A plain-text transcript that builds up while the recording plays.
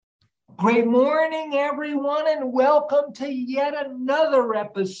Great morning, everyone, and welcome to yet another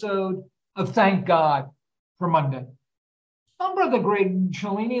episode of Thank God for Monday. I'm Brother Greg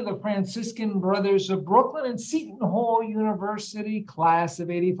Cellini of the Franciscan Brothers of Brooklyn and Seton Hall University, class of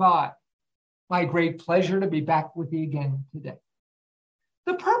 '85. My great pleasure to be back with you again today.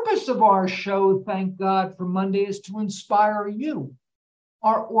 The purpose of our show, Thank God for Monday, is to inspire you,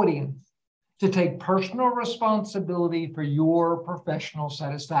 our audience, to take personal responsibility for your professional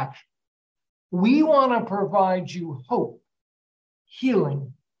satisfaction. We want to provide you hope,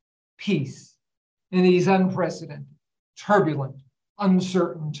 healing, peace in these unprecedented, turbulent,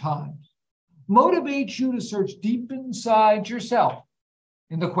 uncertain times. Motivate you to search deep inside yourself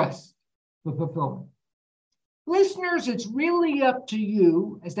in the quest for fulfillment. Listeners, it's really up to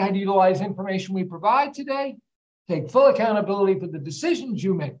you as to how to utilize information we provide today. Take full accountability for the decisions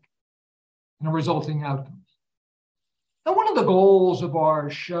you make and the resulting outcomes. Now, one of the goals of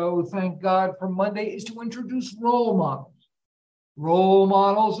our show, Thank God for Monday, is to introduce role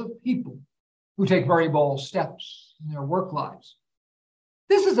models of people who take very bold steps in their work lives.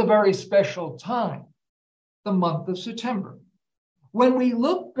 This is a very special time, the month of September, when we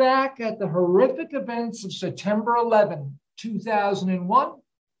look back at the horrific events of September 11, 2001,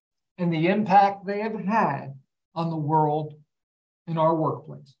 and the impact they have had on the world and our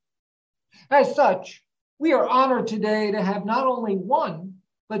workplace. As such, we are honored today to have not only one,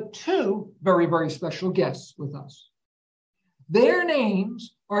 but two very, very special guests with us. Their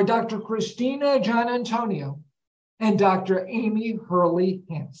names are Dr. Christina Gianantonio and Dr. Amy Hurley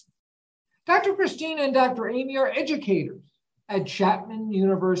Hansen. Dr. Christina and Dr. Amy are educators at Chapman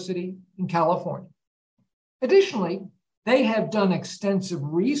University in California. Additionally, they have done extensive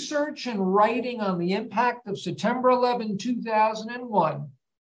research and writing on the impact of September 11, 2001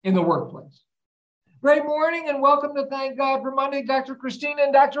 in the workplace. Great morning and welcome to Thank God for Monday, Dr. Christina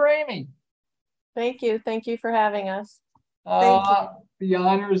and Dr. Amy. Thank you. Thank you for having us. Thank you. The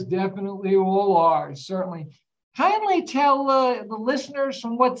honor is definitely all ours, certainly. Kindly tell the listeners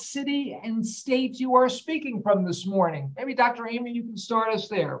from what city and state you are speaking from this morning. Maybe Dr. Amy, you can start us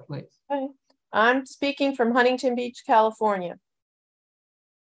there, please. Okay. I'm speaking from Huntington Beach, California.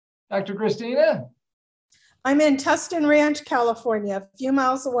 Dr. Christina? I'm in Tustin Ranch, California, a few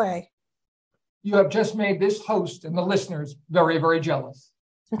miles away. You have just made this host and the listeners very, very jealous.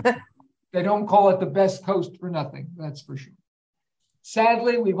 They don't call it the best host for nothing, that's for sure.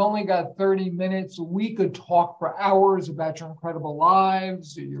 Sadly, we've only got 30 minutes. We could talk for hours about your incredible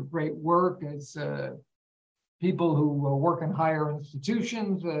lives, your great work as people who work in higher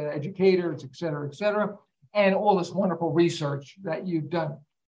institutions, educators, et cetera, and all this wonderful research that you've done.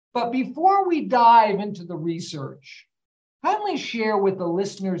 But before we dive into the research, kindly share with the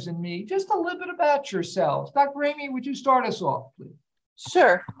listeners and me just a little bit about yourselves. Dr. Amy, would you start us off, please?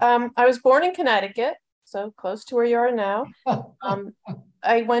 Sure. I was born in Connecticut, so close to where you are now.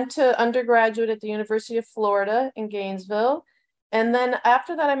 I went to undergraduate at the University of Florida in Gainesville. And then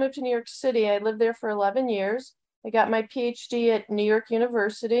after that, I moved to New York City. I lived there for 11 years. I got my PhD at New York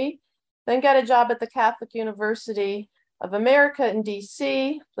University, then got a job at the Catholic University of America in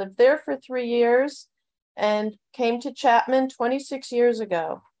DC, lived there for 3 years, and came to Chapman 26 years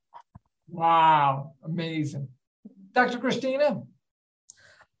ago. Wow, amazing. Dr. Christina?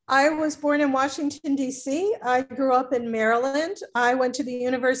 I was born in Washington, D.C. I grew up in Maryland. I went to the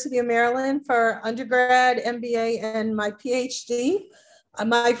University of Maryland for undergrad, MBA, and my PhD.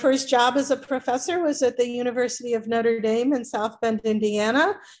 My first job as a professor was at the University of Notre Dame in South Bend,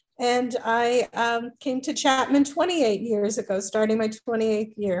 Indiana. And I came to Chapman 28 years ago, starting my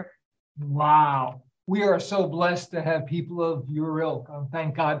 28th year. Wow. We are so blessed to have people of your ilk on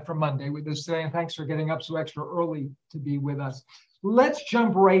Thank God for Monday with us today. And thanks for getting up so extra early to be with us. Let's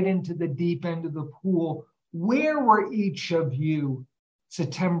jump right into the deep end of the pool. Where were each of you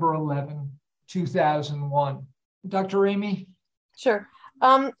September 11, 2001? Dr. Amy? Sure.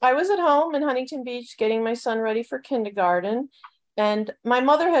 I was at home in Huntington Beach getting my son ready for kindergarten. And my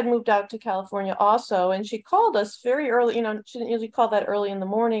mother had moved out to California also, and she called us very early, she didn't usually call that early in the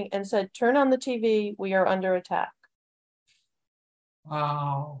morning, and said, turn on the TV, we are under attack.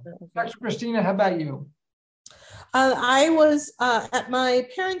 Wow. Dr. Christina, how about you? I was at my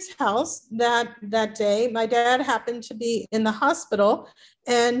parents' house that day. My dad happened to be in the hospital.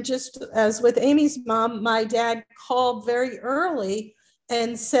 And just as with Amy's mom, my dad called very early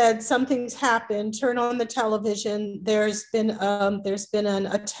and said, something's happened, turn on the television. There's been an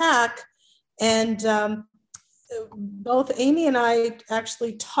attack. And both Amy and I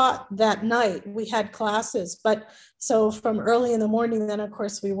actually taught that night. We had classes, but so from early in the morning, then of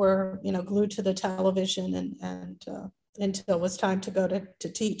course we were, glued to the television and until it was time to go to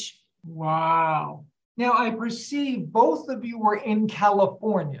teach. Wow. Now, I perceive both of you were in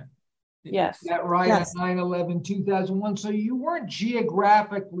California. Yes. Is that right? Yes. On 9/11, 2001. So you weren't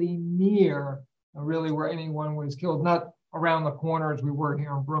geographically near really where anyone was killed, not around the corner as we were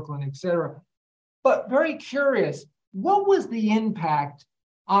here in Brooklyn, et cetera. But very curious, what was the impact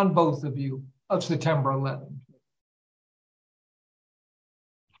on both of you of September 11th?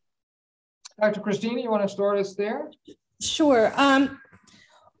 Dr. Christina, you want to start us there? Sure.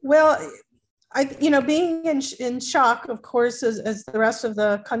 Well, being in shock, of course, as the rest of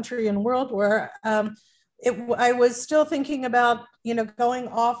the country and world were, I was still thinking about, heading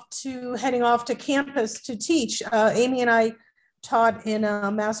off to campus to teach. Amy and I taught in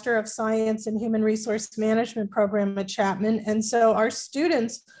a Master of Science in Human Resource Management program at Chapman. And so our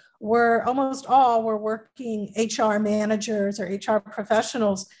students almost all were working HR managers or HR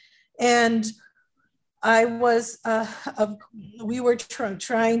professionals. And we were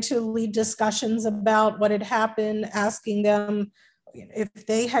trying to lead discussions about what had happened, asking them if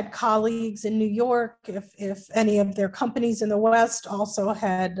they had colleagues in New York, if any of their companies in the West also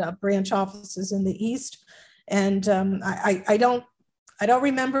had branch offices in the East. And I don't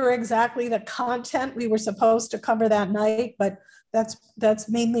remember exactly the content we were supposed to cover that night, but that's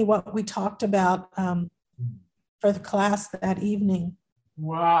mainly what we talked about for the class that evening.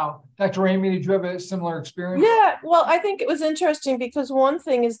 Wow. Dr. Amy, did you have a similar experience? Yeah, well, I think it was interesting because one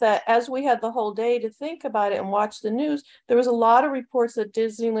thing is that as we had the whole day to think about it and watch the news, there was a lot of reports that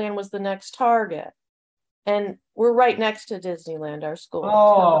Disneyland was the next target. And we're right next to Disneyland, our school.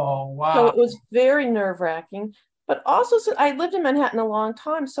 Oh, wow. So it was very nerve-wracking. But also, so I lived in Manhattan a long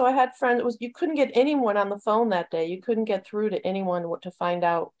time, so I had friends. You couldn't get anyone on the phone that day. You couldn't get through to anyone to find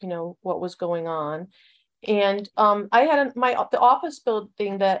out, what was going on. And I had the office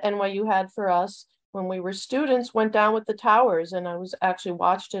building that NYU had for us when we were students went down with the towers, and I was actually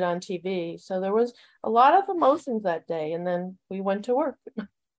watched it on TV. So there was a lot of emotions that day, and then we went to work.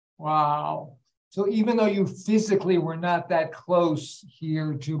 Wow. So even though you physically were not that close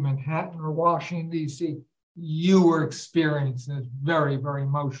here to Manhattan or Washington, D.C., you were experiencing it very, very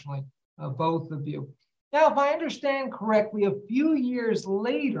emotionally, both of you. Now, if I understand correctly, a few years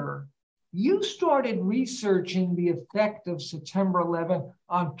later, you started researching the effect of September 11th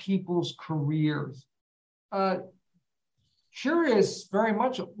on people's careers. Curious very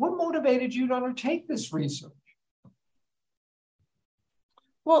much, what motivated you to undertake this research?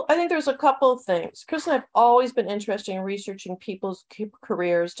 Well, I think there's a couple of things. Chris and I have always been interested in researching people's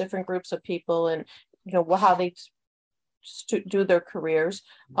careers, different groups of people, and how they do their careers.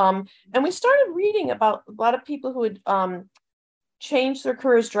 And we started reading about a lot of people who had changed their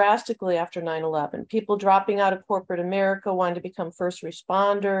careers drastically after 9/11. People dropping out of corporate America, wanting to become first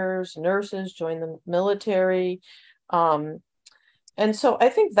responders, nurses, join the military. And so I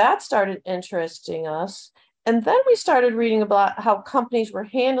think that started interesting us. And then we started reading about how companies were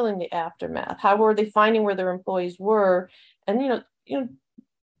handling the aftermath. How were they finding where their employees were? And,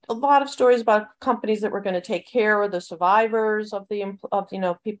 a lot of stories about companies that were going to take care of the survivors of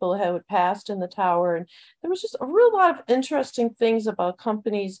people who had passed in the tower. And there was just a real lot of interesting things about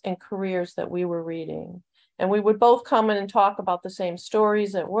companies and careers that we were reading. And we would both come in and talk about the same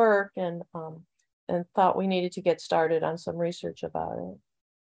stories at work, and thought we needed to get started on some research about it.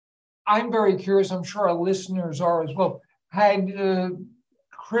 I'm very curious, I'm sure our listeners are as well. Had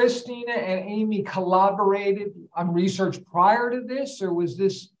Christina and Amy collaborated on research prior to this, or was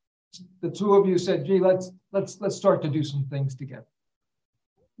this the two of you said, gee, let's start to do some things together?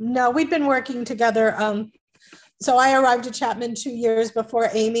 No, we'd been working together. So I arrived at Chapman 2 years before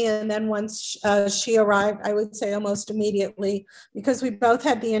Amy, and then once she arrived, I would say almost immediately, because we both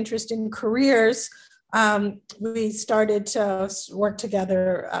had the interest in careers. We started to work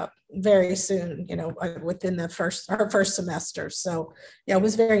together very soon, within our first semester. So yeah, it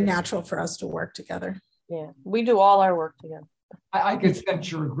was very natural for us to work together. Yeah, we do all our work together. I could sense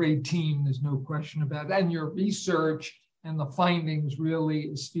you're a great team. There's no question about that. And your research and the findings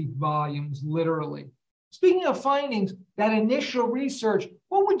really speak volumes, literally. Speaking of findings, that initial research,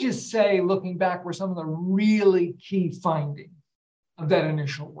 what would you say, looking back, were some of the really key findings of that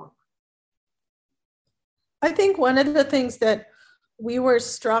initial work? I think one of the things that we were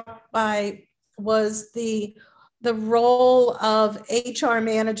struck by was the role of HR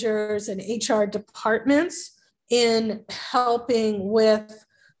managers and HR departments in helping with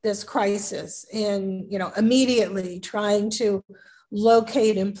this crisis, in immediately trying to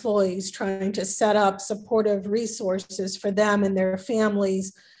locate employees, trying to set up supportive resources for them and their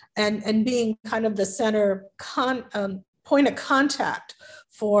families, and being kind of the center point of contact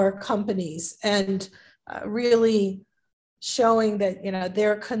for companies, and really showing that, you know,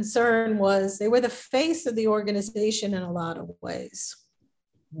 their concern was they were the face of the organization in a lot of ways.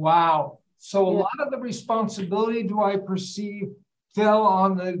 Wow. So a lot of the responsibility, do I perceive, fell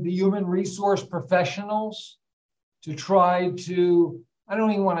on the human resource professionals to try to, I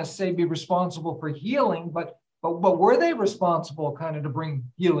don't even want to say be responsible for healing, but were they responsible kind of to bring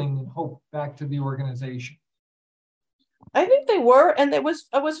healing and hope back to the organization? I think they were, and it was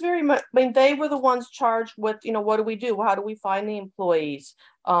very much, I mean, they were the ones charged with, you know, what do we do? How do we find the employees?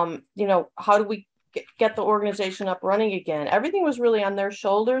 You know, how do we get the organization up running again? Everything was really on their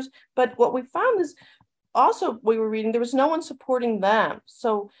shoulders. But what we found is also, we were reading, there was no one supporting them.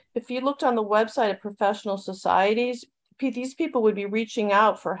 So if you looked on the website of professional societies, these people would be reaching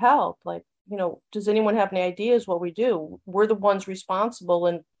out for help. Like, you know, does anyone have any ideas what we do? We're the ones responsible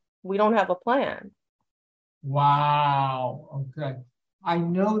and we don't have a plan. Wow. Okay. I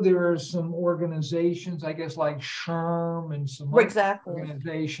know there are some organizations, I guess, like SHRM and some other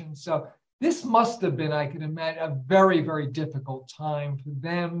organizations. So this must have been, I can imagine, a very, very difficult time for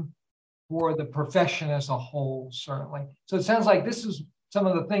them, for the profession as a whole, certainly. So it sounds like this is some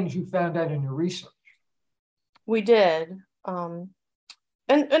of the things you found out in your research. We did. And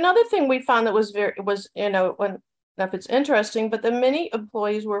another thing we found that was you know, if it's interesting, but that many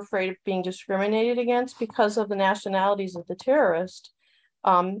employees were afraid of being discriminated against because of the nationalities of the terrorist.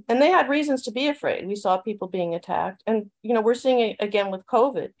 And they had reasons to be afraid. We saw people being attacked. And, you know, we're seeing it again with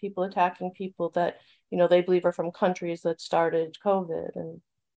COVID, people attacking people that, you know, they believe are from countries that started COVID. And,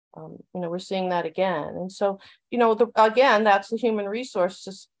 you know, we're seeing that again. And so, you know, again, that's the human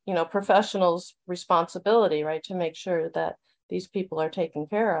resources, you know, professionals' responsibility, right, to make sure that these people are taken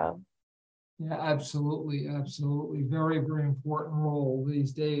care of. Yeah, absolutely. Absolutely. Very, very important role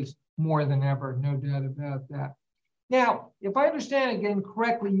these days, more than ever. No doubt about that. Now, if I understand again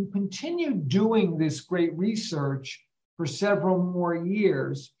correctly, you continued doing this great research for several more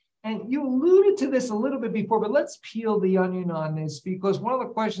years. And you alluded to this a little bit before, but let's peel the onion on this, because one of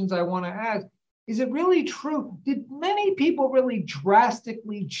the questions I want to ask, is it really true? Did many people really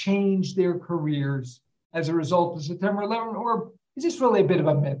drastically change their careers as a result of September 11th? Or is this really a bit of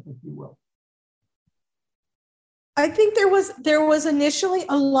a myth, if you will? I think there was initially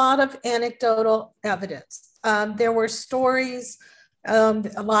a lot of anecdotal evidence. There were stories,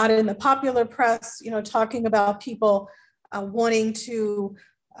 a lot in the popular press, you know, talking about people wanting to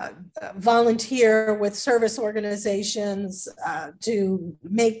volunteer with service organizations, to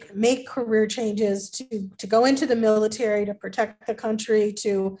make career changes, to go into the military, to protect the country,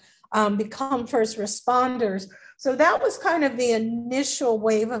 to become first responders. So that was kind of the initial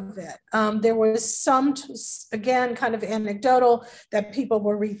wave of it. There was some, again, kind of anecdotal, that people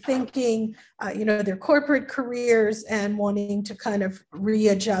were rethinking, you know, their corporate careers and wanting to kind of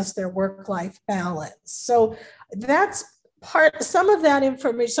readjust their work-life balance. So that's some of that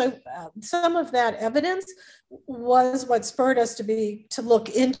information. So some of that evidence was what spurred us to look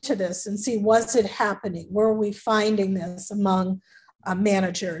into this and see, was it happening? Were we finding this among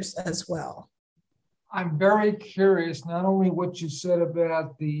managers as well? I'm very curious, not only what you said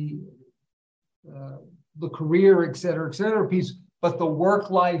about the career, et cetera piece, but the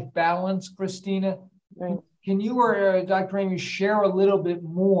work-life balance, Christina. Right. Can you or Dr. Amy share a little bit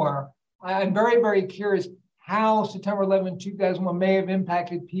more? I'm very, very curious how September 11, 2001 may have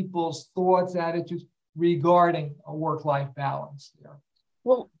impacted people's thoughts, attitudes regarding a work-life balance there.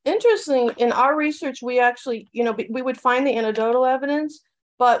 Well, interesting, in our research, we actually, you know, we would find the anecdotal evidence,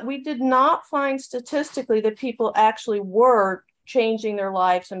 but we did not find statistically that people actually were changing their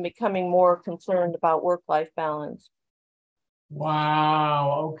lives and becoming more concerned about work-life balance.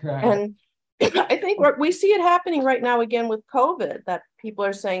 Wow, okay. And I think we see it happening right now again with COVID, that people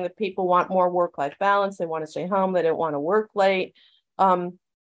are saying that people want more work-life balance. They want to stay home. They don't want to work late.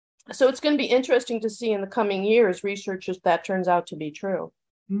 So it's going to be interesting to see in the coming years, research if that turns out to be true.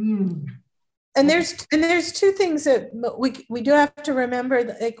 Mm. And there's two things that we do have to remember.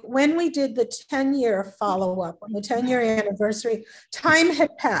 That, like, when we did the 10-year follow-up, on the 10-year anniversary, time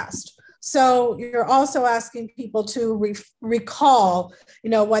had passed. So you're also asking people to recall, you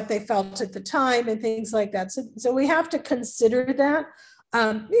know, what they felt at the time and things like that. So we have to consider that,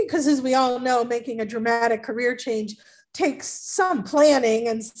 because as we all know, making a dramatic career change takes some planning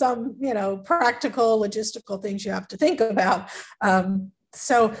and some, you know, practical, logistical things you have to think about.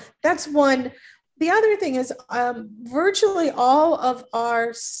 So that's one. The other thing is virtually all of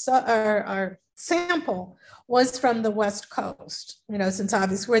our sample was from the West Coast. You know, since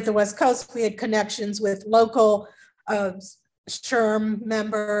obviously we're at the West Coast, we had connections with local SHRM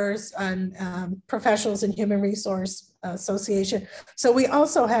members and professionals in Human Resource Association. So we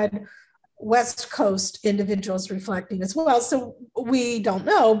also had West Coast individuals reflecting as well. So we don't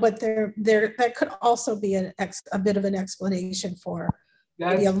know, but that could also be a bit of an explanation for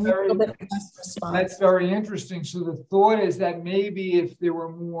maybe a little bit less response. That's very interesting. So the thought is that maybe if there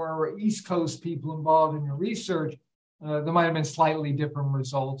were more East Coast people involved in your research, there might have been slightly different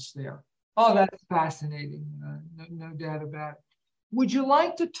results there. Oh, that's fascinating. No doubt about it. Would you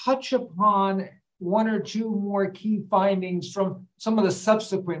like to touch upon one or two more key findings from some of the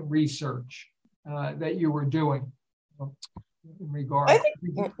subsequent research that you were doing in regard? I think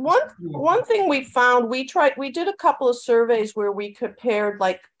one thing we found, we did a couple of surveys where we compared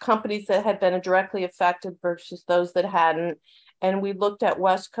like companies that had been directly affected versus those that hadn't. And we looked at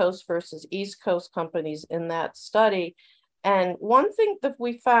West Coast versus East Coast companies in that study. And one thing that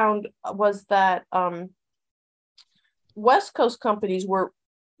we found was that West Coast companies were,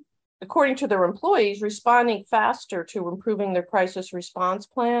 according to their employees, responding faster to improving their crisis response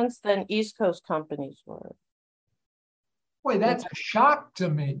plans than East Coast companies were. Boy, that's a shock to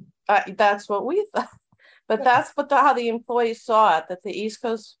me. That's what we thought. But that's how the employees saw it, that the East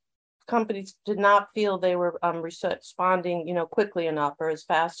Coast companies did not feel they were responding, quickly enough or as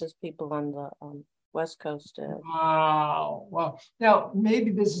fast as people on the West Coast did. Wow. Well, now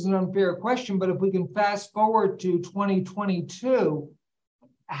maybe this is an unfair question, but if we can fast forward to 2022,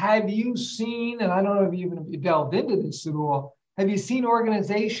 have you seen, and I don't know if you delved into this at all, have you seen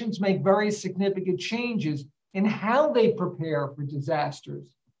organizations make very significant changes in how they prepare for disasters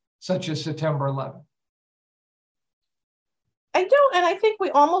such as September 11th? I don't, and I think we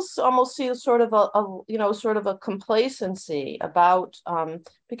almost see sort of a complacency about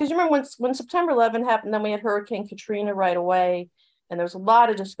because you remember when September 11 happened, then we had Hurricane Katrina right away, and there was a lot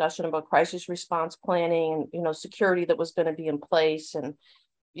of discussion about crisis response planning and security that was going to be in place, and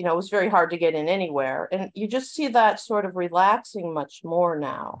it was very hard to get in anywhere, and you just see that sort of relaxing much more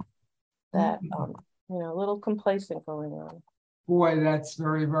now. That a little complacent going on. Boy, that's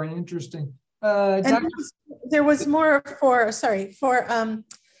very, very interesting. And there was more for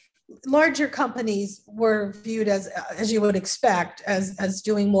larger companies were viewed as you would expect, as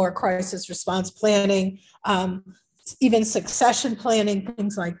doing more crisis response planning, even succession planning,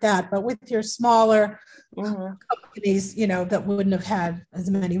 things like that. But with your smaller companies, that wouldn't have had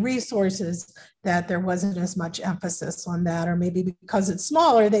as many resources, that there wasn't as much emphasis on that, or maybe because it's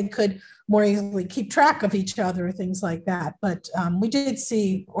smaller, they could more easily keep track of each other, things like that. But we did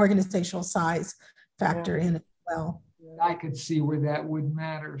see organizational size factor in as well. I could see where that would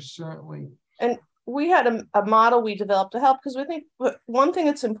matter, certainly. And we had a model we developed to help, because we think one thing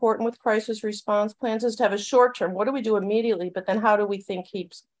that's important with crisis response plans is to have a short term. What do we do immediately? But then how do we think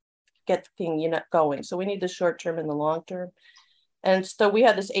get things going? So we need the short term and the long term. And so we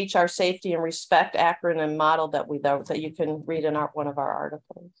had this HR safety and respect acronym model that you can read in one of our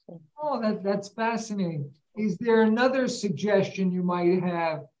articles. Oh, that's fascinating. Is there another suggestion you might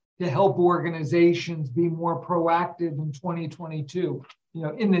have to help organizations be more proactive in 2022,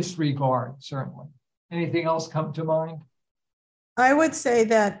 in this regard, certainly? Anything else come to mind? I would say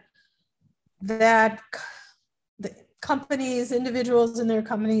that the companies, individuals in their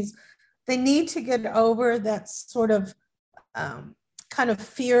companies, they need to get over that sort of kind of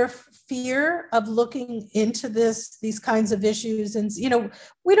fear of looking into these kinds of issues. And,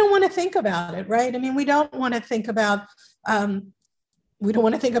 we don't want to think about it, right? I mean, we don't want to think about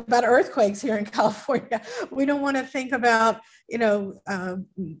earthquakes here in California. We don't want to think about,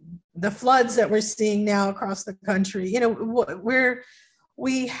 the floods that we're seeing now across the country.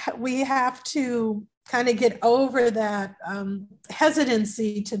 We have to kind of get over that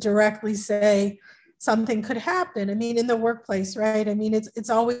hesitancy to directly say something could happen. I mean, in the workplace, right? I mean, it's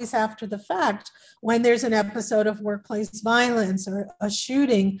always after the fact when there's an episode of workplace violence or a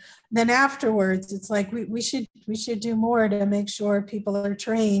shooting. Then afterwards, it's like we should do more to make sure people are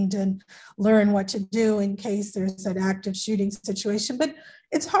trained and learn what to do in case there's an active shooting situation. But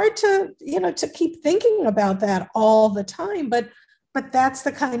it's hard to keep thinking about that all the time. But that's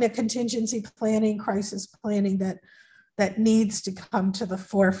the kind of contingency planning, crisis planning that needs to come to the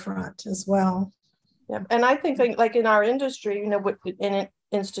forefront as well. Yeah, and I think like in our industry, in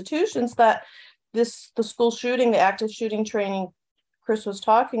institutions, that the school shooting, the active shooting training Chris was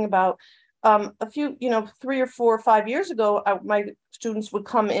talking about, a few, 3 or 4 or 5 years ago, my students would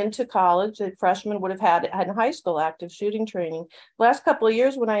come into college, the freshmen would have had in high school active shooting training. Last couple of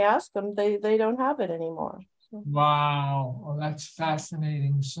years when I asked them, they don't have it anymore. So. Wow, well, that's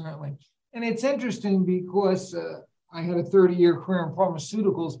fascinating, certainly. And it's interesting because I had a 30-year career in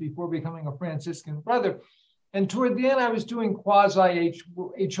pharmaceuticals before becoming a Franciscan brother. And toward the end, I was doing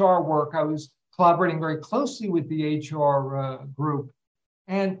quasi-HR work. I was collaborating very closely with the HR group.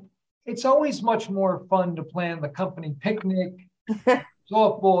 And it's always much more fun to plan the company picnic,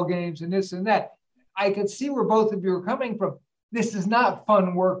 softball games, and this and that. I could see where both of you are coming from. This is not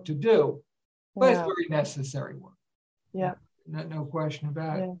fun work to do, but it's very necessary work. Yeah. No question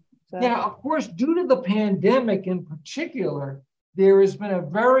about it. Exactly. Yeah, of course, due to the pandemic in particular, there has been a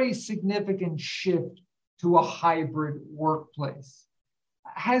very significant shift to a hybrid workplace.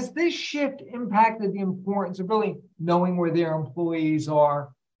 Has this shift impacted the importance of really knowing where their employees are?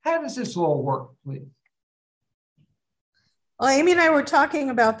 How does this all work, please? Well, Amy and I were talking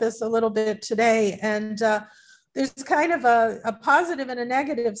about this a little bit today, and there's kind of a positive and a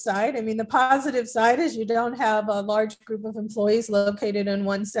negative side. I mean, the positive side is you don't have a large group of employees located in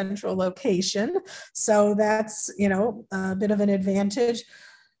one central location. So that's, a bit of an advantage.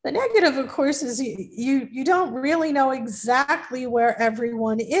 The negative, of course, is you don't really know exactly where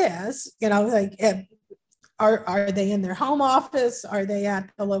everyone is, like are they in their home office? Are they at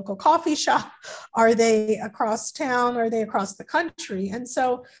the local coffee shop? Are they across town? Are they across the country? And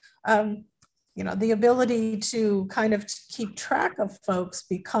so, the ability to kind of keep track of folks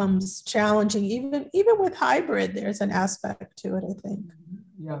becomes challenging. Even with hybrid, there's an aspect to it, I think.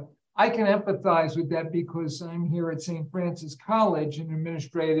 Yeah, I can empathize with that because I'm here at St. Francis College in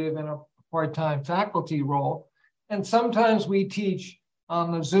administrative and a part-time faculty role. And sometimes we teach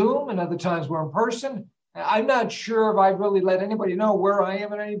on the Zoom and other times we're in person. I'm not sure if I'd really let anybody know where I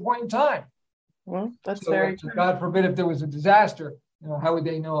am at any point in time. Well, that's very true. God forbid if there was a disaster, how would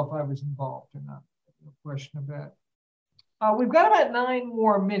they know if I was involved or not? No question about it. We've got about 9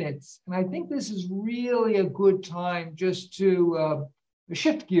 more minutes, and I think this is really a good time just to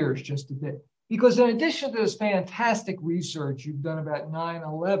shift gears just a bit. Because in addition to this fantastic research you've done about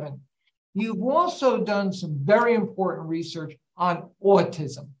 9/11, you've also done some very important research on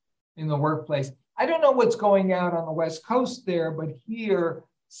autism in the workplace. I don't know what's going out on the West Coast there, but here,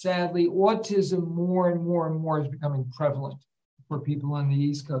 sadly, autism more and more is becoming prevalent for people on the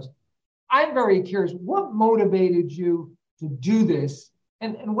East Coast. I'm very curious, what motivated you to do this?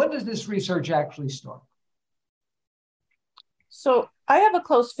 And when does this research actually start? So I have a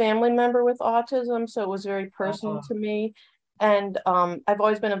close family member with autism, so it was very personal to me. And I've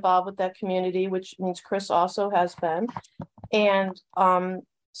always been involved with that community, which means Chris also has been. And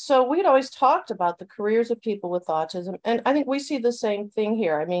so we'd always talked about the careers of people with autism. And I think we see the same thing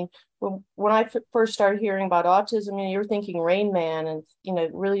here. I mean, when I first started hearing about autism, you're thinking Rain Man and,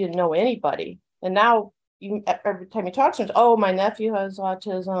 really didn't know anybody. And now every time you talk to them, oh, my nephew has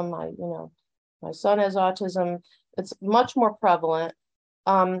autism. My son has autism. It's much more prevalent.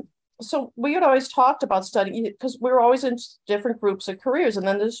 So we had always talked about studying because we were always in different groups of careers. And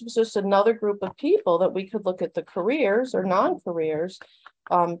then this was just another group of people that we could look at the careers or non-careers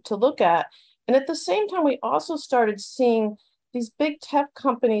to look at. And at the same time, we also started seeing these big tech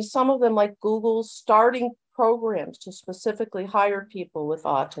companies, some of them like Google, starting programs to specifically hire people with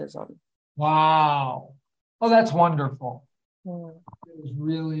autism. Wow. Oh, that's wonderful. Mm. It was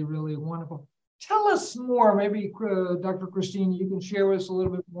really, really wonderful. Tell us more, maybe Dr. Christine, you can share with us a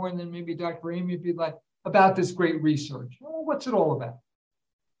little bit more, and then maybe Dr. Amy, if you'd like, about this great research. What's it all about?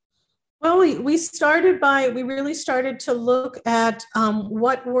 Well, we really started to look at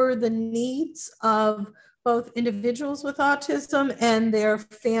what were the needs of both individuals with autism and their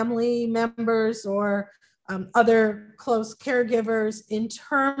family members or other close caregivers in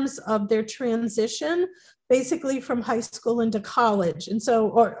terms of their transition, basically from high school into college. And so,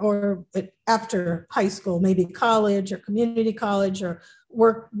 or after high school, maybe college or community college or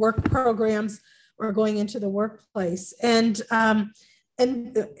work programs or going into the workplace. And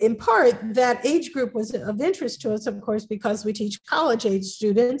in part, that age group was of interest to us, of course, because we teach college age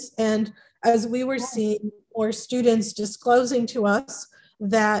students. And as we were seeing more students disclosing to us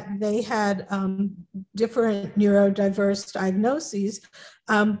that they had different neurodiverse diagnoses,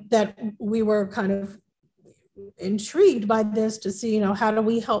 that we were kind of intrigued by this to see, how do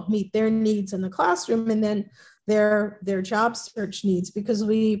we help meet their needs in the classroom and then their job search needs, because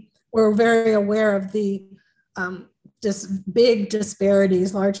we were very aware of the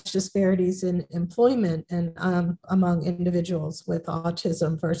large disparities in employment and among individuals with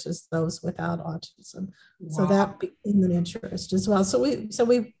autism versus those without autism. Wow. So that became an interest as well. So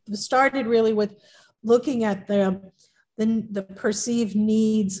we started really with looking at the perceived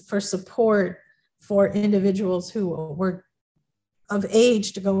needs for support for individuals who were of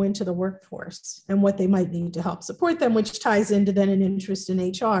age to go into the workforce and what they might need to help support them, which ties into then an interest in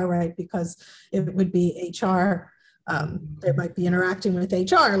HR, right? Because it would be HR. They might be interacting with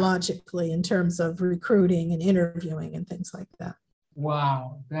HR logically in terms of recruiting and interviewing and things like that.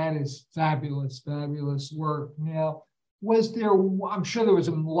 Wow, that is fabulous, fabulous work. Now, was there, I'm sure there was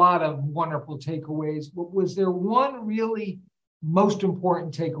a lot of wonderful takeaways, but was there one really most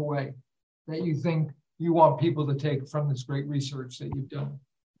important takeaway that you think you want people to take from this great research that you've done?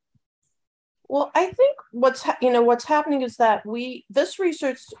 Well, I think what's happening is that this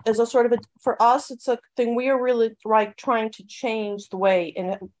research is a sort of for us, it's a thing we are really trying to change the way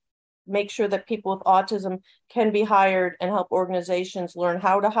and make sure that people with autism can be hired and help organizations learn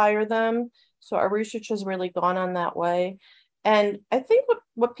how to hire them. So our research has really gone on that way. And I think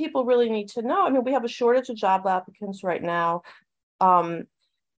what people really need to know, I mean, we have a shortage of job applicants right now,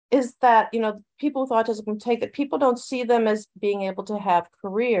 is that, people with autism can take it. People don't see them as being able to have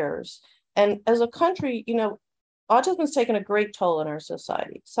careers. And as a country, autism has taken a great toll on our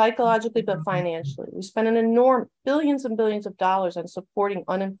society, psychologically, but financially. We spend an enormous billions and billions of dollars on supporting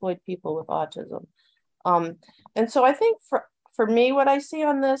unemployed people with autism. And so I think for me, what I see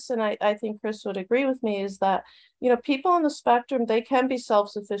on this, and I think Chris would agree with me, is that, people on the spectrum, they can be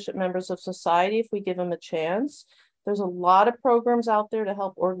self-sufficient members of society if we give them a chance. There's a lot of programs out there to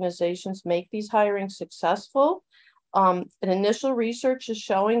help organizations make these hirings successful. An initial research is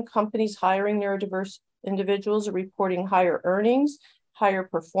showing companies hiring neurodiverse individuals are reporting higher earnings, higher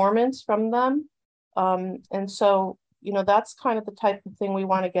performance from them. And so, that's kind of the type of thing we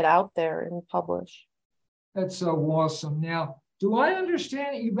want to get out there and publish. That's so awesome. Now, do I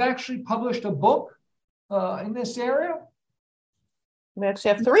understand that you've actually published a book in this area? We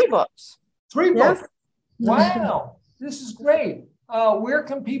actually have 3 books. 3 books? Wow, this is great. Where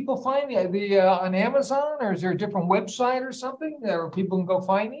can people find the on Amazon, or is there a different website or something where people can go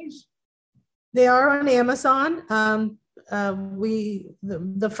find these? They are on Amazon.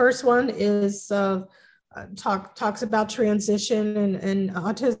 The first one is talks about transition and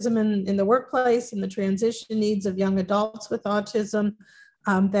autism in the workplace and the transition needs of young adults with autism.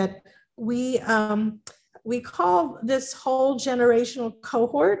 That we call this whole generational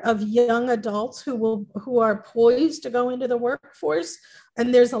cohort of young adults who are poised to go into the workforce.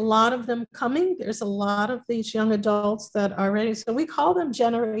 And there's a lot of them coming. There's a lot of these young adults that are ready. So we call them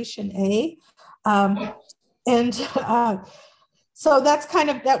Generation A. So that's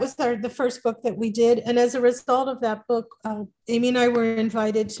that was the first book that we did. And as a result of that book, Amy and I were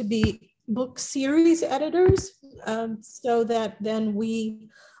invited to be book series editors, so that then we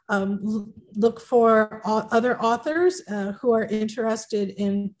look for other authors who are interested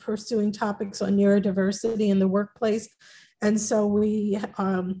in pursuing topics on neurodiversity in the workplace. And so we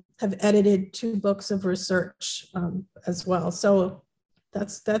have edited 2 books of research as well. So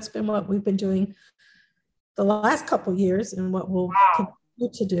that's been what we've been doing the last couple of years and what we'll continue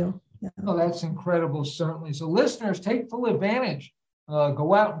to do. Yeah. Oh, that's incredible, certainly. So listeners, take full advantage.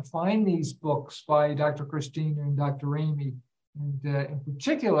 Go out and find these books by Dr. Christina and Dr. Amy. And in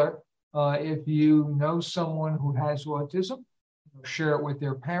particular, if you know someone who has autism, share it with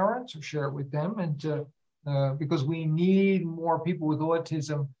their parents or share it with them. And because we need more people with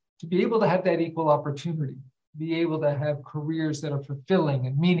autism to be able to have that equal opportunity, be able to have careers that are fulfilling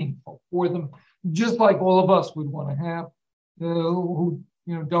and meaningful for them, just like all of us would want to have, who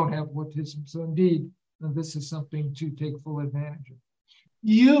don't have autism. So indeed, this is something to take full advantage of.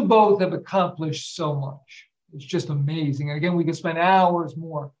 You both have accomplished so much. It's just amazing. And again, we could spend hours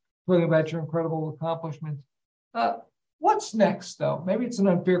more talking about your incredible accomplishments. What's next, though? Maybe it's an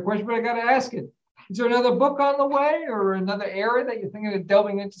unfair question, but I got to ask it. Is there another book on the way or another area that you're thinking of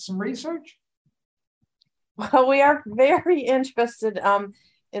delving into some research? Well, we are very interested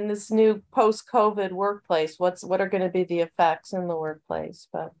in this new post-COVID workplace. What are going to be the effects in the workplace?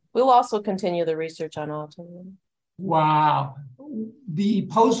 But we'll also continue the research on autism. Wow. The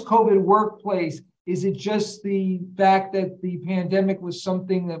post-COVID workplace, is it just the fact that the pandemic was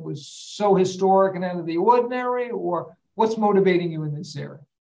something that was so historic and out of the ordinary, or what's motivating you in this area?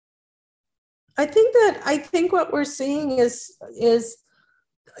 I think what we're seeing is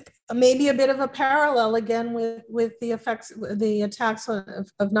maybe a bit of a parallel again with the effects, the attacks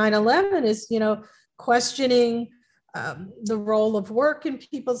of 9/11 is, questioning the role of work in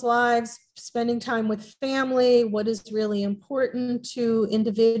people's lives, spending time with family, what is really important to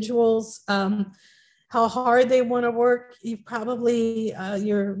individuals, how hard they want to work. You've probably,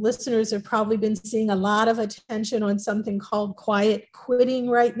 your listeners have probably been seeing a lot of attention on something called quiet quitting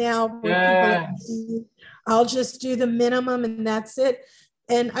right now. Where yes. People, I'll just do the minimum and that's it.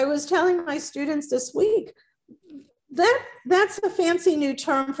 And I was telling my students this week, that's a fancy new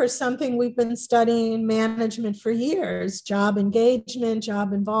term for something we've been studying in management for years: job engagement,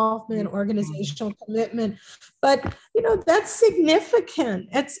 job involvement, organizational commitment. But that's significant.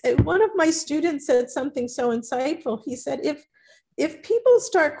 One of my students said something so insightful. He said, if if people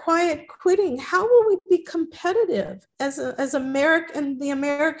start quiet quitting, how will we be competitive as American, the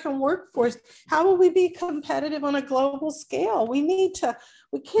American workforce? How will we be competitive on a global scale? We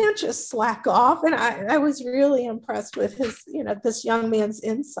can't just slack off. And I was really impressed with his, this young man's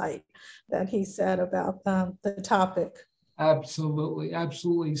insight that he said about the topic. Absolutely,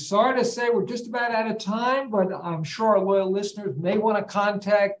 absolutely. Sorry to say we're just about out of time, but I'm sure our loyal listeners may want to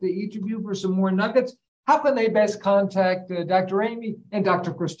contact each of you for some more nuggets. How can they best contact Dr. Amy and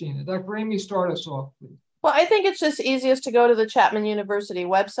Dr. Christina? Dr. Amy, start us off, please. Well, I think it's just easiest to go to the Chapman University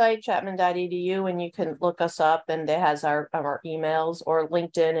website, chapman.edu, and you can look us up, and it has our emails, or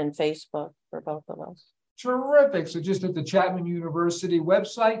LinkedIn and Facebook for both of us. Terrific. So just at the Chapman University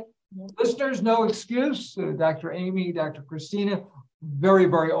website. Listeners, no excuse. Dr. Amy, Dr. Christina, very,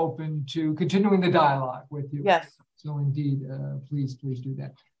 very open to continuing the dialogue with you. Yes. So indeed, please do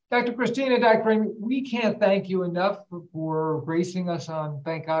that. Dr. Christina, Dr. Amy, we can't thank you enough for gracing us on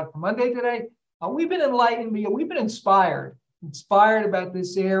Thank God for Monday today. We've been enlightened, we've been inspired about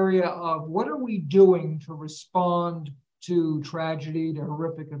this area of what are we doing to respond to tragedy, to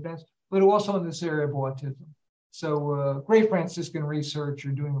horrific events, but also in this area of autism. So great Franciscan research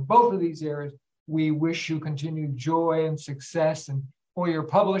you're doing in both of these areas. We wish you continued joy and success in all your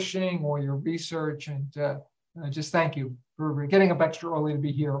publishing or your research, and just thank you for getting up extra early to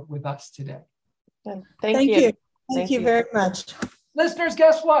be here with us today. Thank you. Thank you very much. Listeners,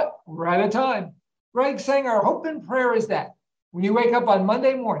 guess what? We're out of time. Greg saying our hope and prayer is that when you wake up on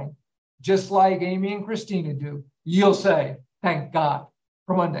Monday morning, just like Amy and Christina do, you'll say, thank God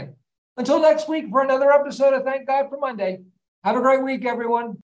for Monday. Until next week for another episode of Thank God for Monday. Have a great week, everyone.